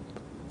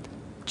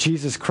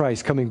 Jesus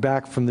Christ coming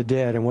back from the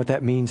dead and what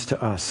that means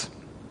to us.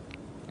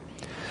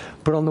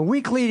 But on the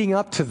week leading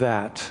up to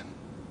that,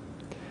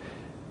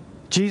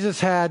 Jesus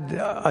had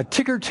a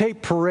ticker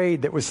tape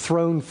parade that was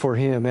thrown for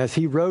him as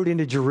he rode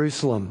into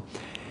Jerusalem.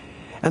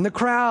 And the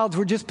crowds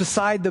were just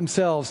beside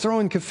themselves,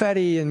 throwing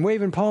confetti and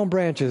waving palm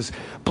branches.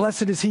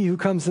 Blessed is he who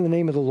comes in the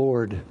name of the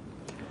Lord.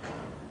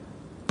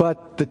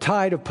 But the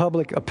tide of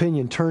public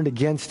opinion turned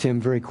against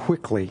him very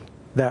quickly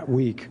that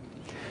week.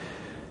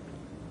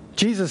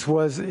 Jesus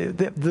was,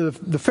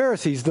 the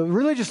Pharisees, the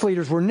religious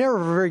leaders were never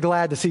very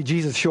glad to see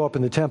Jesus show up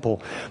in the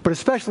temple. But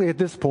especially at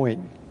this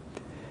point,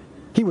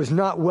 he was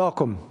not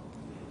welcome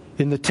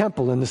in the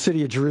temple in the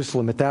city of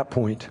Jerusalem at that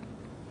point.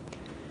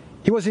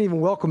 He wasn't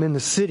even welcome in the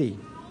city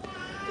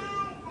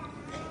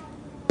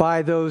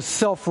by those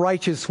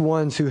self-righteous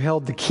ones who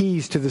held the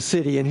keys to the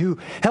city and who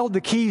held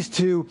the keys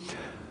to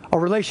a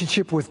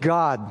relationship with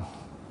God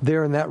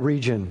there in that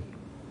region.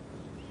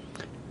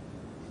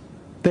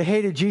 They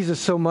hated Jesus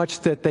so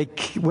much that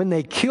when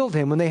they killed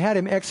him, when they had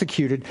him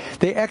executed,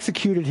 they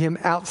executed him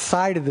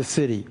outside of the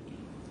city.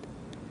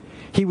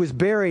 He was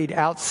buried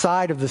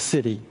outside of the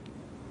city.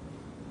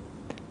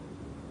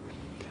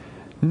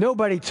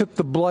 Nobody took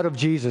the blood of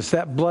Jesus,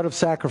 that blood of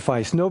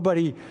sacrifice.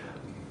 Nobody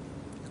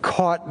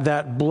caught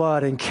that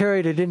blood and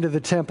carried it into the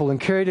temple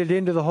and carried it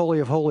into the Holy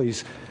of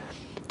Holies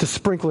to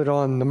sprinkle it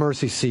on the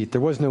mercy seat.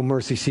 There was no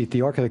mercy seat.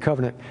 The Ark of the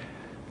Covenant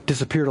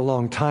disappeared a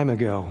long time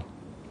ago.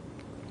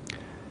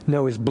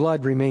 No, his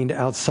blood remained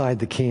outside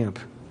the camp.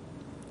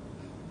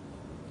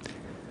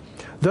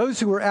 Those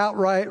who were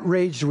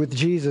outraged with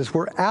Jesus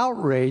were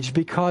outraged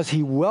because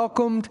he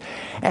welcomed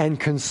and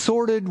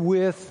consorted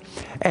with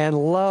and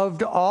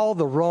loved all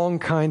the wrong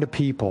kind of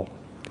people.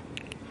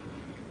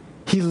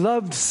 He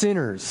loved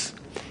sinners.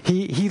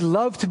 He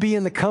loved to be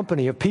in the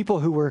company of people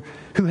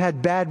who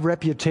had bad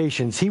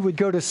reputations. He would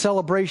go to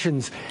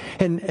celebrations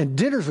and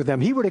dinners with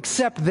them. He would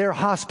accept their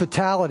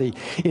hospitality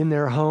in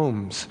their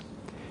homes.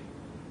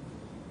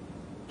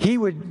 He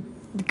would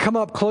come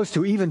up close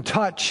to, even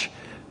touch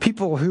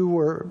people who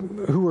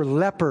were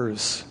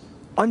lepers,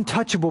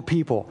 untouchable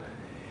people.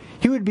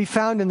 He would be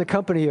found in the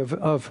company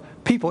of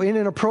people in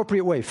an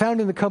appropriate way,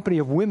 found in the company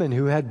of women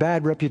who had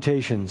bad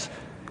reputations.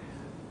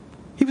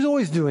 He was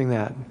always doing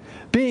that.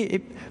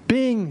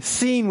 Being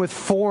seen with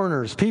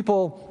foreigners,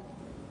 people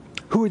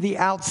who were the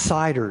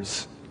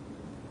outsiders.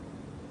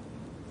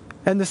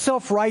 And the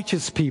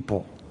self-righteous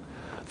people,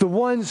 the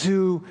ones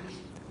who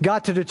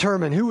got to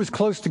determine who was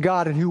close to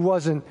God and who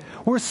wasn't,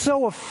 were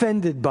so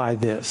offended by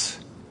this.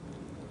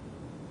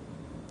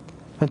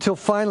 Until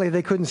finally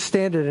they couldn't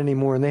stand it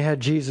anymore and they had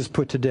Jesus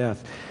put to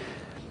death.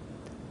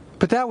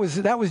 But that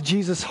was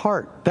Jesus'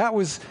 heart. That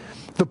was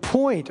the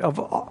point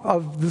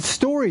of the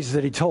stories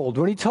that he told.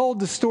 When he told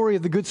the story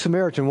of the Good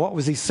Samaritan, what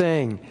was he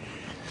saying?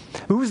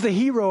 Who was the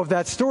hero of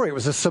that story? It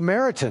was a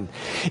Samaritan.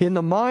 In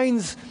the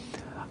minds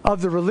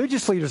of the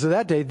religious leaders of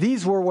that day,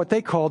 these were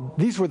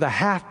the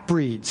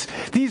half-breeds.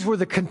 These were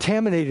the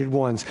contaminated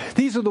ones.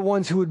 These were the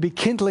ones who would be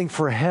kindling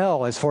for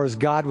hell as far as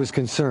God was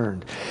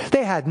concerned.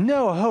 They had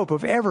no hope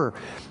of ever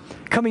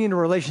coming into a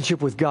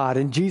relationship with God.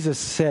 And Jesus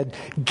said,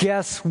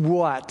 guess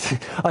what?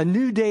 A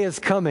new day is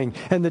coming,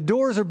 and the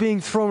doors are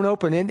being thrown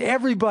open, and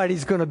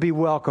everybody's going to be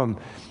welcome.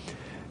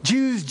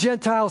 Jews,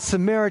 Gentiles,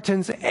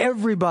 Samaritans,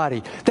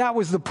 everybody. That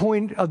was the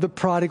point of the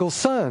prodigal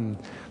son,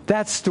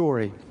 that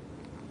story.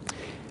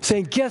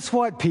 Saying, guess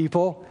what,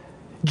 people?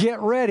 Get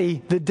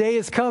ready. The day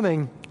is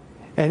coming,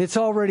 and it's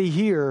already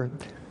here,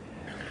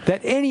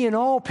 that any and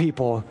all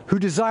people who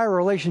desire a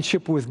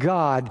relationship with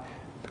God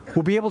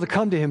will be able to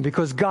come to him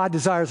because God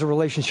desires a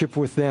relationship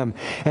with them.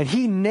 And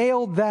he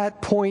nailed that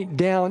point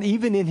down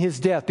even in his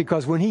death,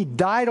 because when he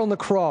died on the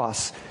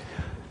cross,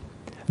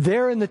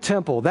 there in the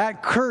temple,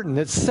 that curtain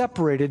that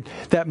separated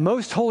that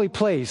most holy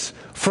place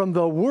from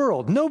the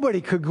world,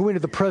 nobody could go into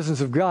the presence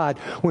of God.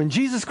 When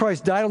Jesus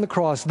Christ died on the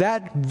cross,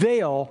 that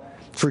veil,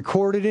 it's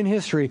recorded in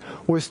history,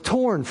 was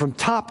torn from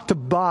top to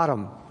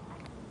bottom.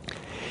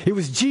 It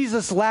was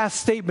Jesus' last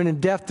statement in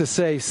death to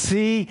say,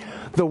 see,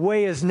 the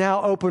way is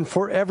now open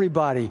for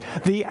everybody.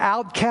 The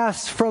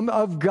outcasts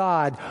of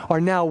God are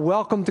now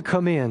welcome to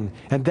come in.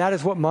 And that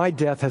is what my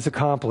death has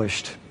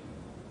accomplished.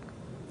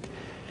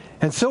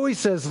 And so he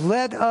says,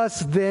 let us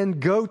then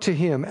go to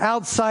him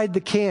outside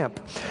the camp,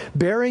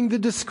 bearing the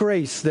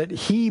disgrace that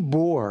he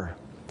bore.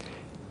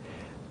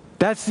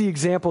 That's the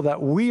example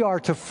that we are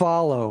to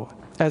follow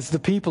as the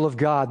people of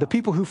God, the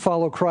people who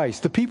follow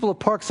Christ, the people of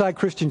Parkside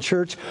Christian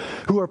Church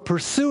who are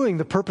pursuing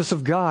the purpose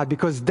of God,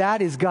 because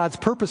that is God's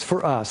purpose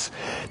for us.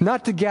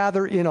 Not to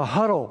gather in a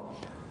huddle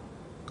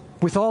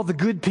with all the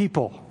good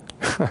people.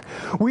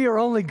 We are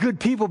only good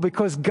people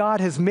because God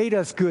has made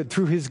us good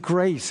through his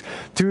grace,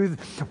 through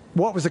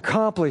what was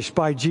accomplished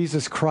by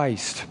Jesus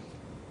Christ.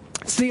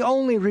 It's the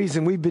only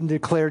reason we've been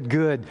declared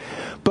good.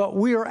 But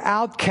we are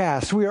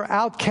outcasts. We are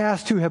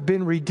outcasts who have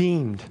been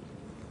redeemed.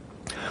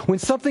 When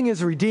something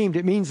is redeemed,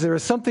 it means there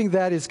is something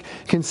that is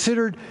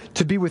considered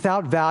to be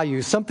without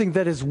value, something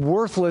that is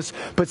worthless,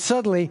 but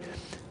suddenly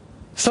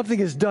something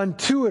is done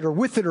to it or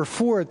with it or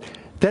for it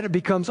that it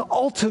becomes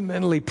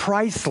ultimately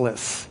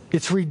priceless.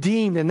 It's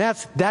redeemed, and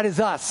that is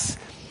us.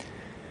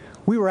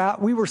 We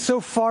were so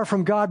far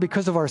from God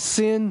because of our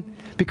sin,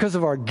 because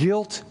of our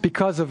guilt,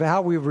 because of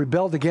how we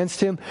rebelled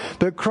against Him.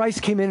 But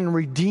Christ came in and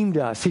redeemed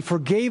us. He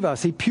forgave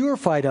us. He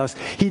purified us.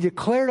 He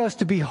declared us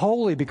to be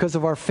holy because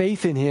of our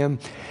faith in Him.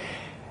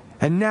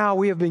 And now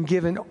we have been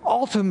given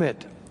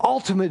ultimate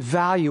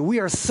value. We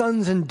are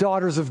sons and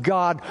daughters of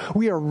God.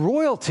 We are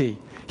royalty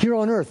here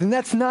on earth. And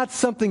that's not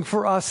something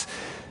for us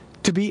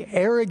to be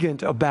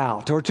arrogant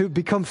about or to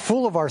become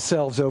full of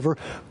ourselves over,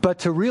 but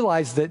to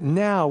realize that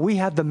now we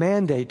have the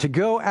mandate to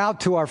go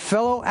out to our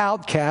fellow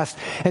outcasts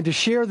and to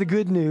share the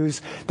good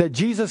news that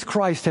Jesus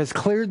Christ has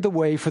cleared the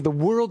way for the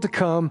world to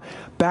come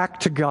back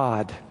to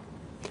God.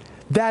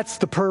 That's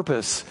the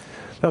purpose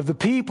of the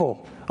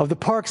people of the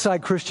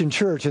Parkside Christian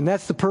Church, and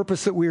that's the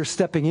purpose that we are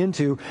stepping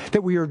into,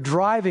 that we are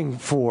driving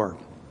for.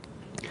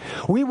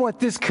 We want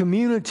this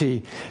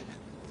community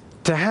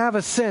to have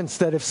a sense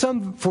that if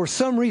for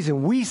some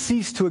reason we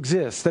cease to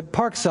exist, that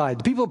Parkside,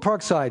 the people of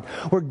Parkside,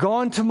 were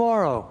gone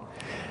tomorrow,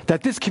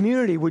 that this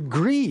community would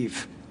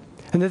grieve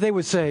and that they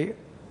would say,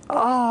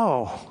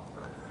 oh,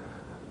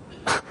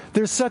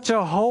 there's such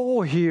a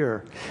hole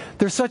here.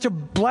 There's such a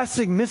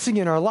blessing missing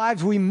in our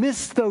lives. We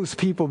miss those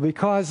people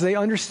because they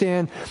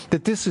understand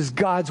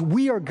that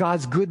we are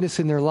God's goodness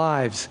in their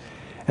lives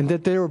and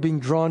that they are being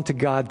drawn to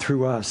God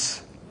through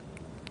us.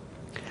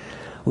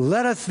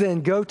 Let us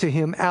then go to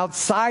Him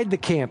outside the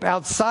camp,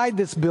 outside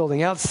this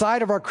building,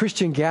 outside of our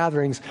Christian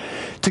gatherings,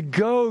 to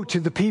go to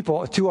the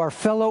people, to our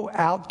fellow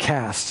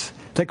outcasts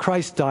that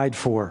Christ died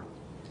for.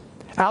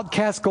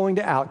 Outcasts going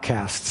to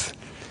outcasts.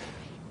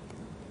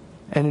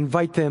 And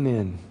invite them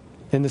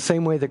in the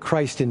same way that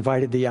Christ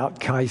invited the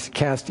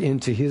outcast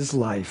into His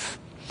life.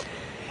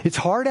 It's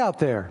hard out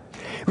there.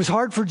 It was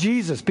hard for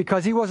Jesus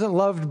because He wasn't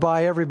loved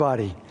by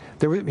everybody.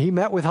 He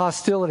met with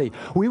hostility.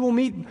 We will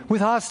meet with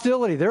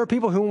hostility. There are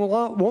people who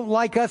won't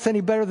like us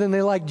any better than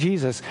they like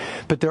Jesus.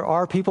 But there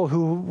are people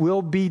who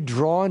will be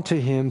drawn to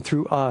Him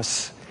through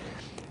us.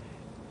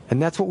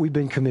 And that's what we've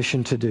been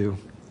commissioned to do.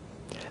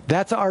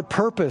 That's our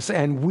purpose,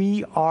 and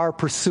we are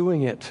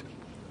pursuing it.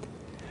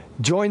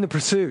 Join the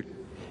pursuit.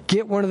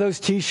 Get one of those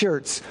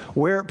T-shirts.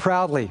 Wear it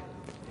proudly.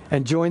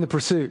 And join the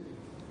pursuit.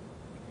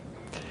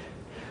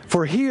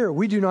 For here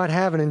we do not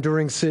have an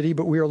enduring city,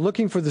 but we are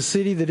looking for the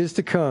city that is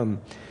to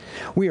come.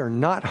 We are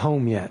not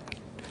home yet.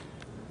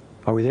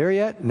 Are we there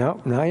yet?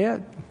 No, not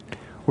yet.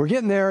 We're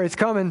getting there. It's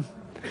coming.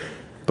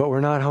 But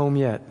we're not home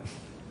yet.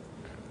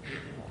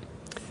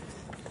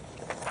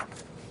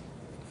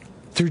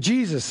 Through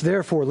Jesus,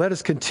 therefore, let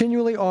us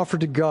continually offer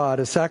to God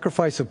a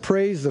sacrifice of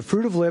praise, the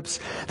fruit of lips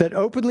that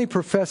openly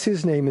profess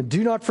His name, and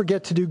do not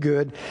forget to do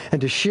good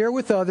and to share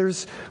with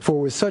others, for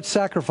with such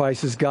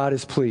sacrifices God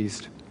is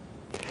pleased.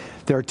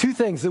 There are two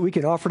things that we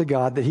can offer to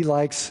God that He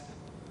likes.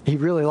 He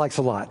really likes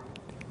a lot.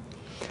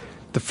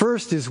 The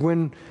first is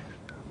when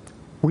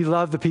we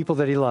love the people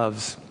that He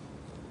loves.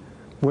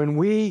 When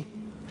we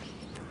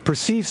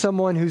perceive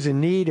someone who's in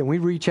need and we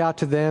reach out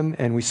to them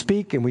and we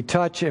speak and we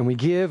touch and we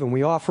give and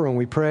we offer and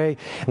we pray,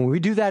 and when we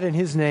do that in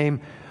His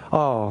name,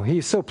 oh, He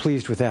is so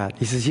pleased with that.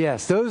 He says,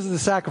 yes, those are the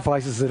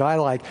sacrifices that I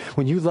like,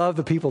 when you love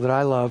the people that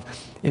I love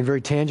in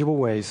very tangible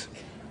ways.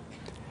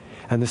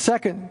 And the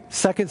second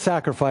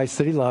sacrifice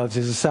that He loves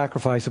is a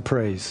sacrifice of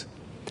praise.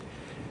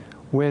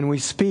 When we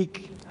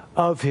speak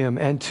of Him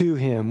and to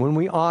Him, when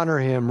we honor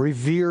Him,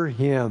 revere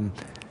Him,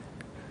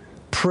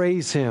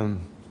 praise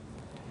Him,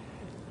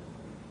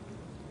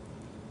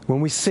 when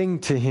we sing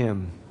to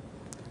Him.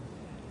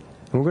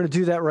 And we're going to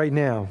do that right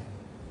now.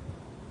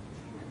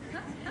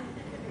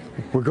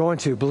 We're going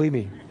to, believe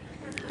me.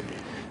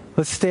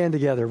 Let's stand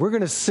together. We're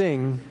going to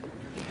sing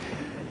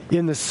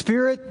in the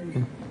spirit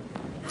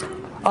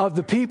of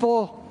the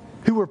people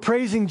who were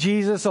praising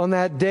Jesus on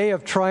that day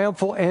of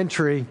triumphal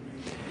entry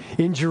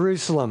in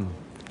Jerusalem.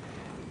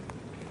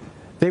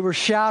 They were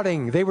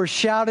shouting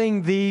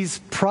these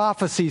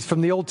prophecies from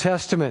the Old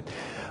Testament.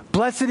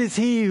 Blessed is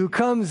He who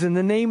comes in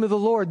the name of the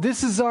Lord.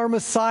 This is our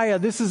Messiah.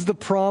 This is the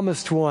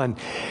promised one.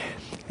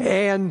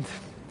 And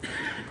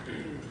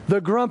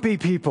the grumpy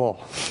people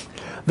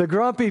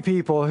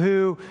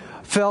who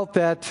felt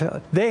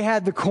that they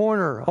had the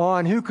corner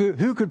on who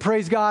could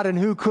praise God and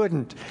who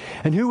couldn't,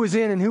 and who was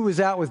in and who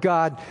was out with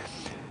God.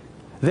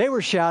 They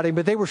were shouting,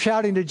 but they were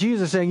shouting to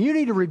Jesus saying, you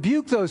need to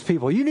rebuke those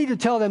people. You need to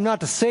tell them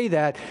not to say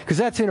that because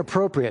that's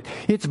inappropriate.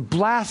 It's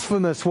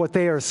blasphemous what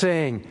they are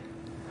saying,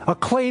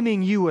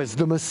 acclaiming you as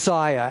the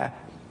Messiah,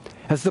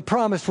 as the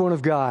promised one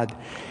of God.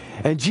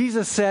 And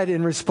Jesus said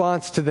in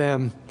response to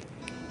them,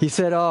 He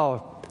said,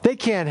 oh, they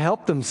can't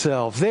help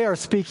themselves. They are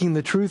speaking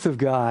the truth of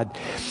God.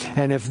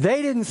 And if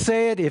they didn't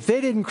say it, if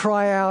they didn't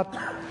cry out,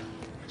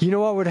 you know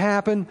what would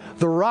happen?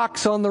 The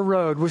rocks on the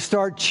road would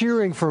start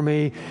cheering for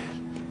me,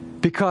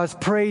 because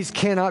praise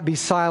cannot be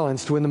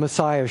silenced when the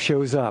Messiah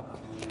shows up.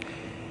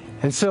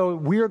 And so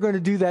we are going to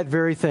do that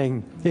very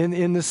thing.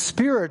 In the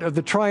spirit of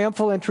the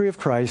triumphal entry of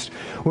Christ,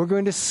 we're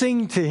going to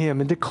sing to Him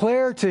and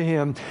declare to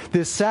Him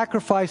this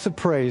sacrifice of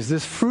praise,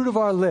 this fruit of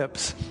our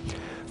lips,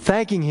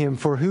 thanking Him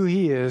for who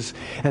He is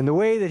and the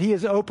way that He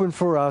has opened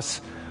for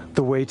us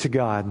the way to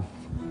God.